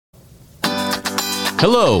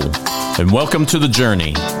Hello, and welcome to The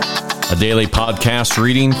Journey, a daily podcast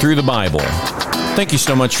reading through the Bible. Thank you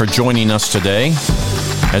so much for joining us today.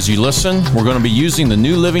 As you listen, we're going to be using the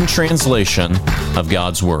New Living Translation of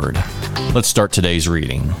God's Word. Let's start today's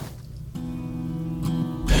reading.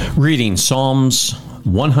 Reading Psalms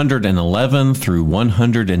 111 through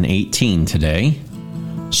 118 today,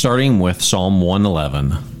 starting with Psalm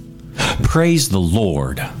 111. Praise the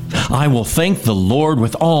Lord. I will thank the Lord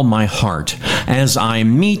with all my heart as I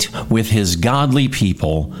meet with his godly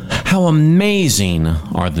people. How amazing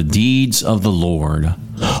are the deeds of the Lord.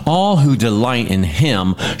 All who delight in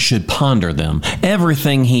him should ponder them.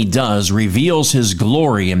 Everything he does reveals his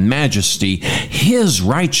glory and majesty. His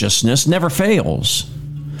righteousness never fails.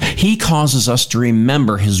 He causes us to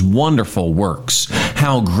remember his wonderful works.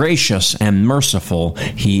 How gracious and merciful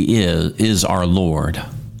he is our Lord.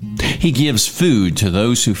 He gives food to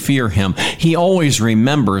those who fear him. He always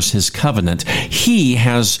remembers his covenant. He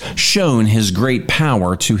has shown his great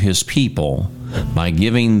power to his people by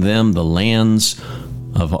giving them the lands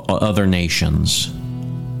of other nations.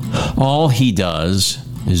 All he does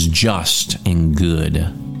is just and good,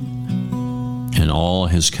 and all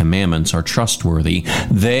his commandments are trustworthy.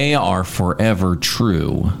 They are forever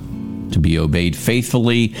true, to be obeyed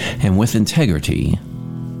faithfully and with integrity.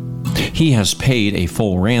 He has paid a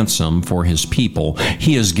full ransom for his people.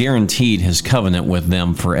 He has guaranteed his covenant with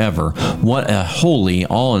them forever. What a holy,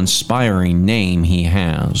 awe-inspiring name he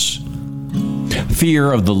has.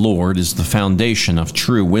 Fear of the Lord is the foundation of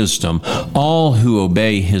true wisdom. All who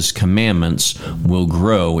obey his commandments will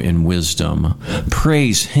grow in wisdom.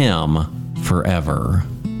 Praise him forever.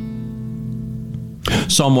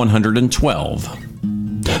 Psalm 112.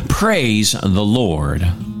 Praise the Lord.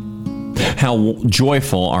 How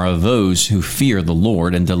joyful are those who fear the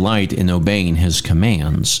Lord and delight in obeying his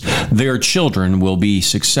commands. Their children will be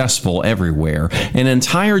successful everywhere. An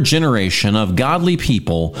entire generation of godly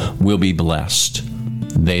people will be blessed.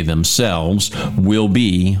 They themselves will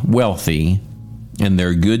be wealthy, and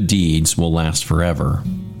their good deeds will last forever.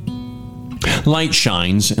 Light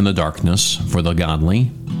shines in the darkness for the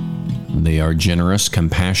godly. They are generous,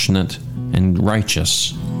 compassionate, and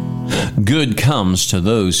righteous. Good comes to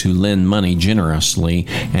those who lend money generously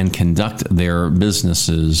and conduct their business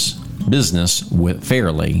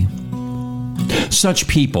fairly. Such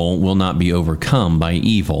people will not be overcome by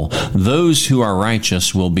evil. Those who are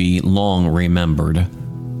righteous will be long remembered.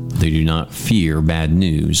 They do not fear bad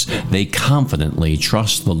news. They confidently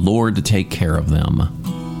trust the Lord to take care of them.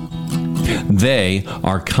 They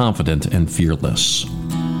are confident and fearless,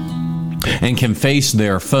 and can face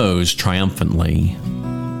their foes triumphantly.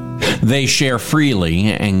 They share freely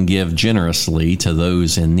and give generously to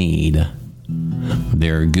those in need.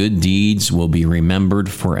 Their good deeds will be remembered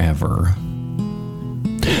forever.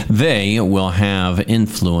 They will have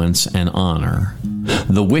influence and honor.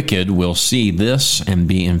 The wicked will see this and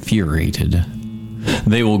be infuriated.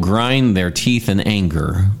 They will grind their teeth in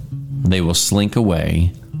anger. They will slink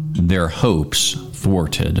away, their hopes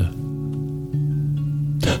thwarted.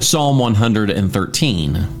 Psalm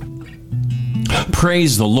 113.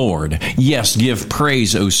 Praise the Lord. Yes, give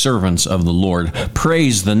praise, O servants of the Lord.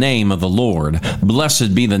 Praise the name of the Lord.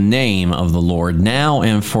 Blessed be the name of the Lord, now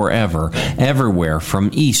and forever. Everywhere,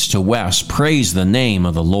 from east to west, praise the name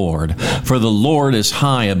of the Lord. For the Lord is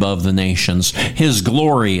high above the nations. His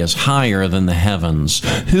glory is higher than the heavens.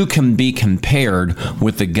 Who can be compared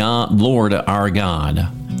with the Lord our God?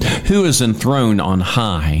 Who is enthroned on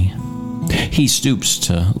high? He stoops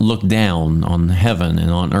to look down on heaven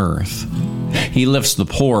and on earth. He lifts the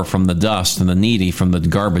poor from the dust and the needy from the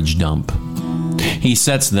garbage dump. He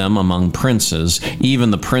sets them among princes,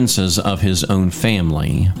 even the princes of his own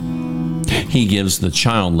family. He gives the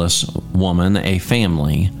childless woman a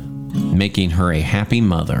family, making her a happy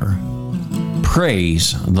mother.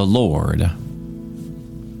 Praise the Lord.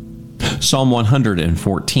 Psalm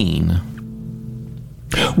 114.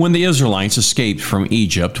 When the Israelites escaped from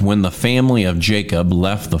Egypt, when the family of Jacob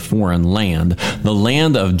left the foreign land, the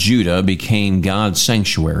land of Judah became God's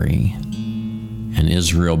sanctuary, and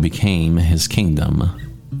Israel became his kingdom.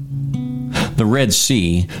 The Red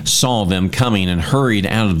Sea saw them coming and hurried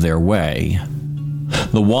out of their way.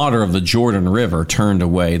 The water of the Jordan River turned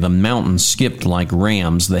away. The mountains skipped like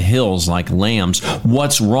rams, the hills like lambs.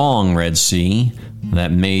 What's wrong, Red Sea,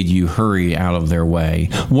 that made you hurry out of their way?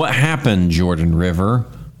 What happened, Jordan River,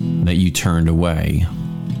 that you turned away?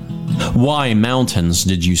 Why, mountains,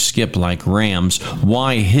 did you skip like rams?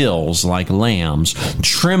 Why, hills like lambs?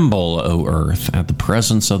 Tremble, O earth, at the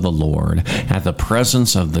presence of the Lord, at the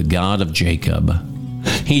presence of the God of Jacob.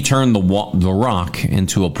 He turned the rock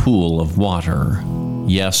into a pool of water.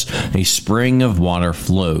 Yes, a spring of water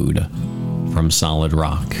flowed from solid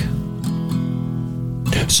rock.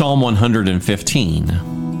 Psalm 115.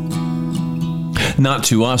 Not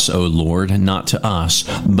to us, O Lord, not to us,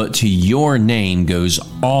 but to your name goes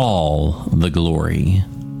all the glory,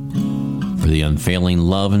 for the unfailing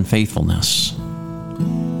love and faithfulness.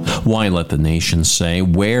 Why, let the nations say,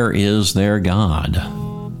 where is their God?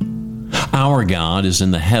 Our God is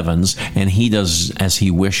in the heavens, and he does as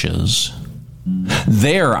he wishes.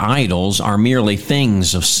 Their idols are merely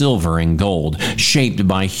things of silver and gold, shaped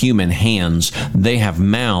by human hands. They have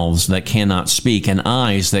mouths that cannot speak, and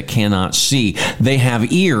eyes that cannot see. They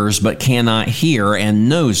have ears but cannot hear, and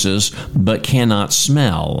noses but cannot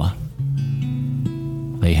smell.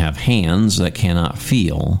 They have hands that cannot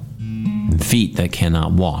feel, and feet that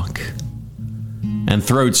cannot walk, and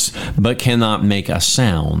throats but cannot make a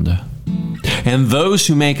sound. And those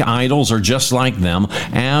who make idols are just like them,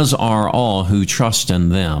 as are all who trust in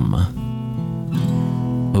them.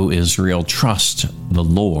 O Israel, trust the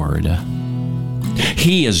Lord.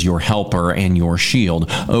 He is your helper and your shield.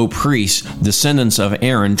 O priests, descendants of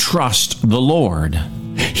Aaron, trust the Lord.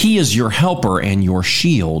 He is your helper and your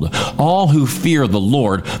shield. All who fear the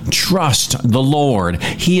Lord, trust the Lord.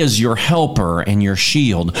 He is your helper and your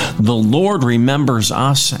shield. The Lord remembers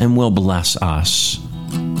us and will bless us.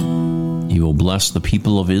 He will bless the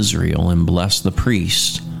people of Israel and bless the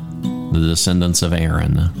priests, the descendants of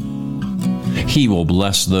Aaron. He will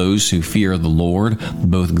bless those who fear the Lord,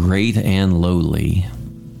 both great and lowly.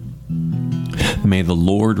 May the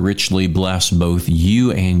Lord richly bless both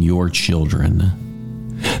you and your children.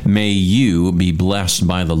 May you be blessed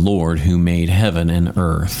by the Lord who made heaven and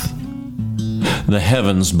earth. The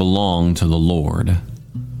heavens belong to the Lord,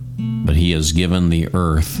 but he has given the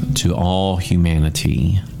earth to all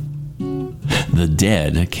humanity. The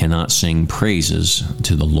dead cannot sing praises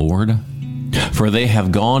to the Lord, for they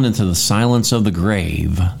have gone into the silence of the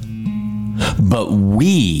grave. But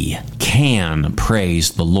we can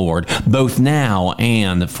praise the Lord, both now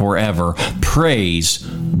and forever. Praise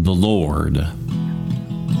the Lord.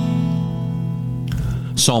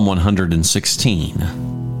 Psalm 116.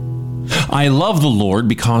 I love the Lord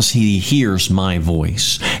because he hears my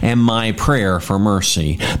voice and my prayer for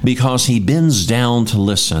mercy, because he bends down to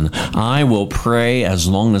listen. I will pray as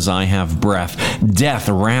long as I have breath. Death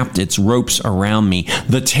wrapped its ropes around me.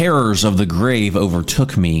 The terrors of the grave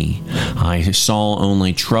overtook me. I saw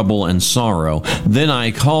only trouble and sorrow. Then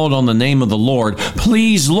I called on the name of the Lord.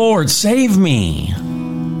 Please, Lord, save me.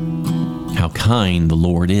 How kind the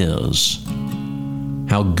Lord is.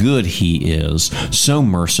 How good he is, so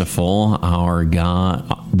merciful, our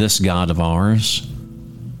God, this God of ours.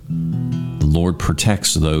 The Lord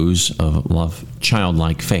protects those of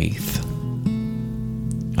childlike faith.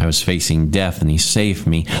 I was facing death, and he saved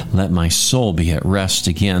me. Let my soul be at rest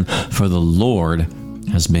again, for the Lord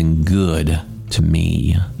has been good to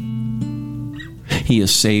me. He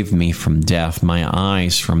has saved me from death, my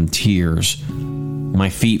eyes from tears, my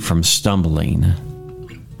feet from stumbling.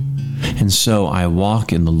 And so I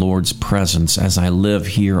walk in the Lord's presence as I live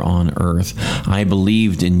here on earth. I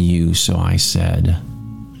believed in you, so I said,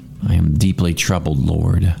 I am deeply troubled,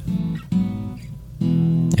 Lord.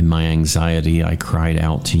 In my anxiety, I cried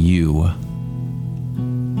out to you.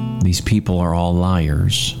 These people are all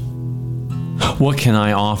liars. What can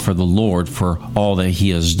I offer the Lord for all that he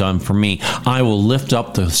has done for me? I will lift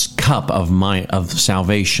up the cup of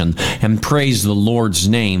salvation and praise the Lord's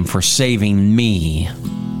name for saving me.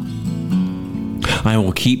 I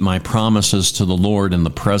will keep my promises to the Lord in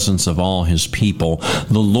the presence of all his people.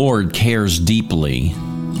 The Lord cares deeply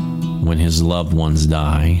when his loved ones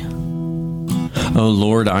die. O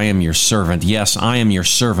Lord, I am your servant. Yes, I am your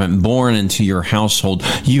servant, born into your household.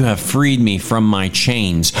 You have freed me from my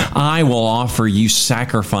chains. I will offer you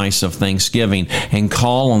sacrifice of thanksgiving and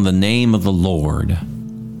call on the name of the Lord.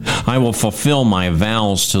 I will fulfill my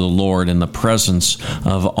vows to the Lord in the presence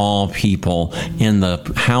of all people, in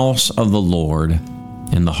the house of the Lord,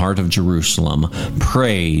 in the heart of Jerusalem.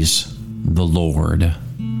 Praise the Lord.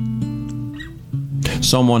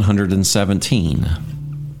 Psalm 117.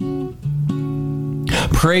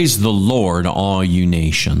 Praise the Lord, all you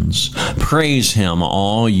nations. Praise him,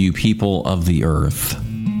 all you people of the earth.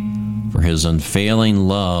 For his unfailing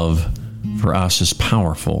love for us is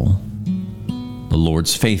powerful. The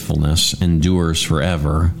Lord's faithfulness endures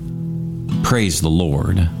forever. Praise the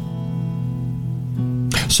Lord.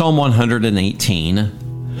 Psalm 118.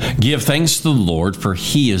 Give thanks to the Lord, for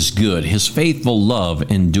he is good. His faithful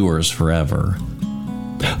love endures forever.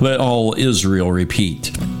 Let all Israel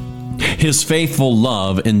repeat. His faithful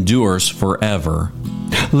love endures forever.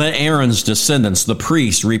 Let Aaron's descendants, the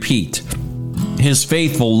priests, repeat. His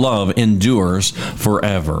faithful love endures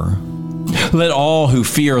forever. Let all who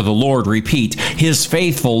fear the Lord repeat, His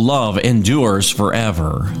faithful love endures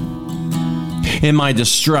forever. In my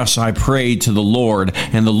distress I prayed to the Lord,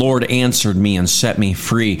 and the Lord answered me and set me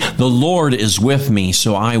free. The Lord is with me,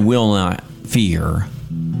 so I will not fear.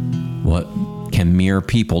 What can mere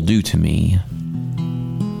people do to me?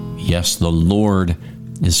 Yes, the Lord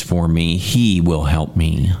is for me. He will help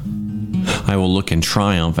me. I will look in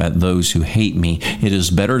triumph at those who hate me. It is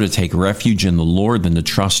better to take refuge in the Lord than to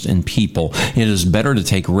trust in people. It is better to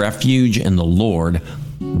take refuge in the Lord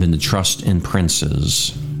than to trust in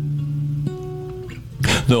princes.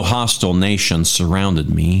 Though hostile nations surrounded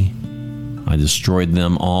me, I destroyed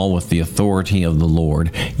them all with the authority of the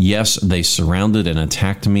Lord. Yes, they surrounded and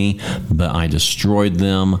attacked me, but I destroyed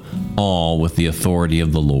them all with the authority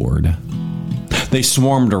of the Lord. They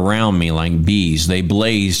swarmed around me like bees. They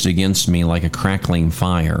blazed against me like a crackling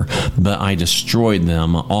fire, but I destroyed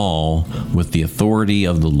them all with the authority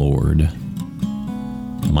of the Lord.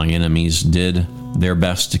 My enemies did their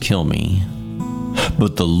best to kill me,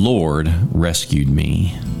 but the Lord rescued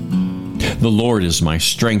me. The Lord is my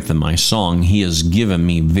strength and my song. He has given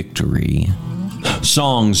me victory.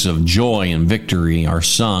 Songs of joy and victory are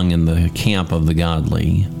sung in the camp of the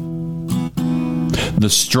godly. The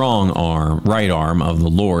strong right arm of the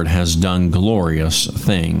Lord has done glorious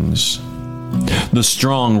things. The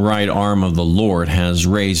strong right arm of the Lord has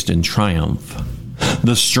raised in triumph.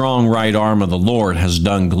 The strong right arm of the Lord has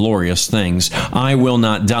done glorious things. I will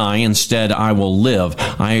not die. Instead, I will live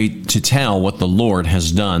to tell what the Lord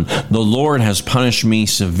has done. The Lord has punished me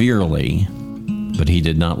severely, but He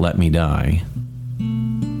did not let me die.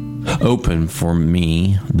 Open for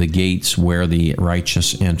me the gates where the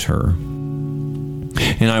righteous enter,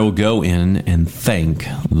 and I will go in and thank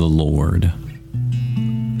the Lord.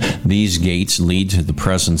 These gates lead to the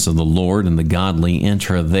presence of the Lord, and the godly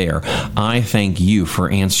enter there. I thank you for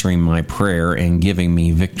answering my prayer and giving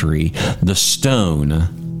me victory. The stone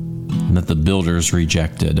that the builders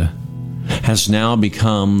rejected has now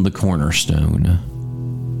become the cornerstone.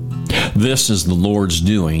 This is the Lord's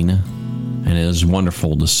doing, and it is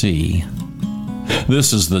wonderful to see.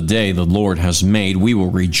 This is the day the Lord has made. We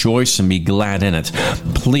will rejoice and be glad in it.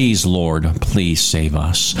 Please, Lord, please save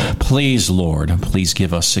us. Please, Lord, please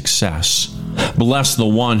give us success. Bless the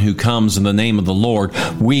one who comes in the name of the Lord.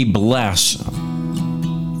 We bless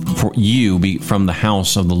for you from the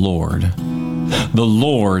house of the Lord. The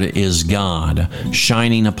Lord is God,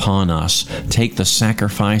 shining upon us. Take the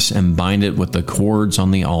sacrifice and bind it with the cords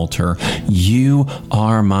on the altar. You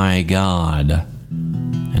are my God,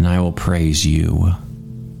 and I will praise you.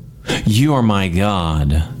 You are my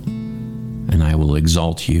God, and I will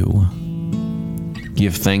exalt you.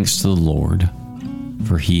 Give thanks to the Lord,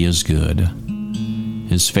 for He is good.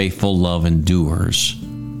 His faithful love endures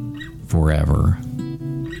forever.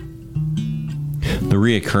 The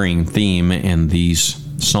reoccurring theme in these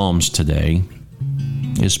Psalms today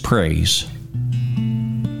is praise.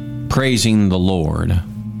 Praising the Lord.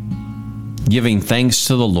 Giving thanks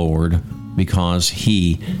to the Lord because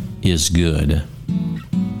He is good.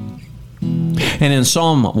 And in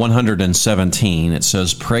Psalm 117, it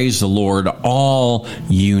says, Praise the Lord, all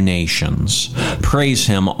you nations. Praise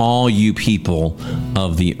Him, all you people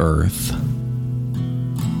of the earth.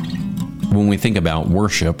 When we think about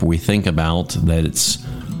worship, we think about that it's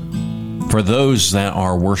for those that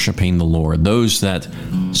are worshiping the Lord, those that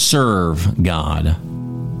serve God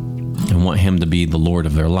and want Him to be the Lord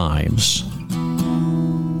of their lives.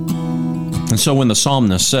 And so when the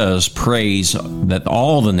psalmist says, praise, that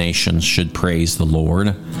all the nations should praise the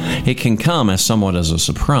Lord, it can come as somewhat as a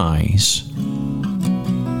surprise.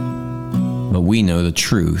 But we know the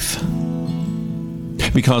truth.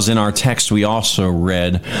 Because in our text we also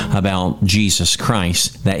read about Jesus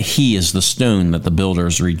Christ, that He is the stone that the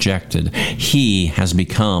builders rejected. He has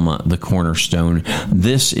become the cornerstone.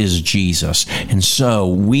 This is Jesus. And so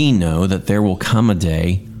we know that there will come a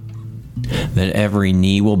day that every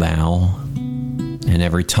knee will bow and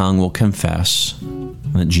every tongue will confess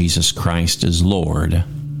that Jesus Christ is Lord.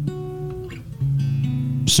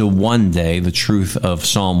 So one day, the truth of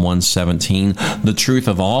Psalm 117, the truth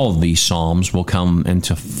of all of these Psalms will come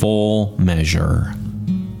into full measure.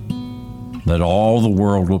 That all the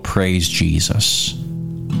world will praise Jesus.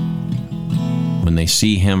 When they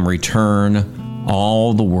see Him return,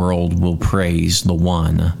 all the world will praise the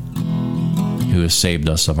one who has saved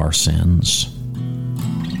us of our sins.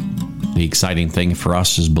 The exciting thing for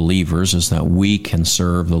us as believers is that we can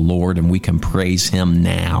serve the Lord and we can praise Him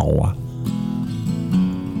now.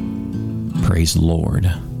 Praise the Lord.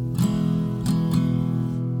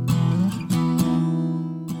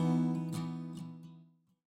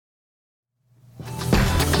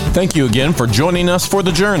 Thank you again for joining us for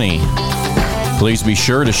the journey. Please be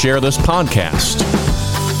sure to share this podcast.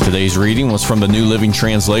 Today's reading was from the New Living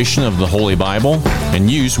Translation of the Holy Bible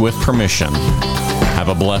and used with permission. Have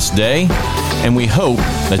a blessed day, and we hope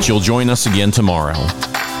that you'll join us again tomorrow.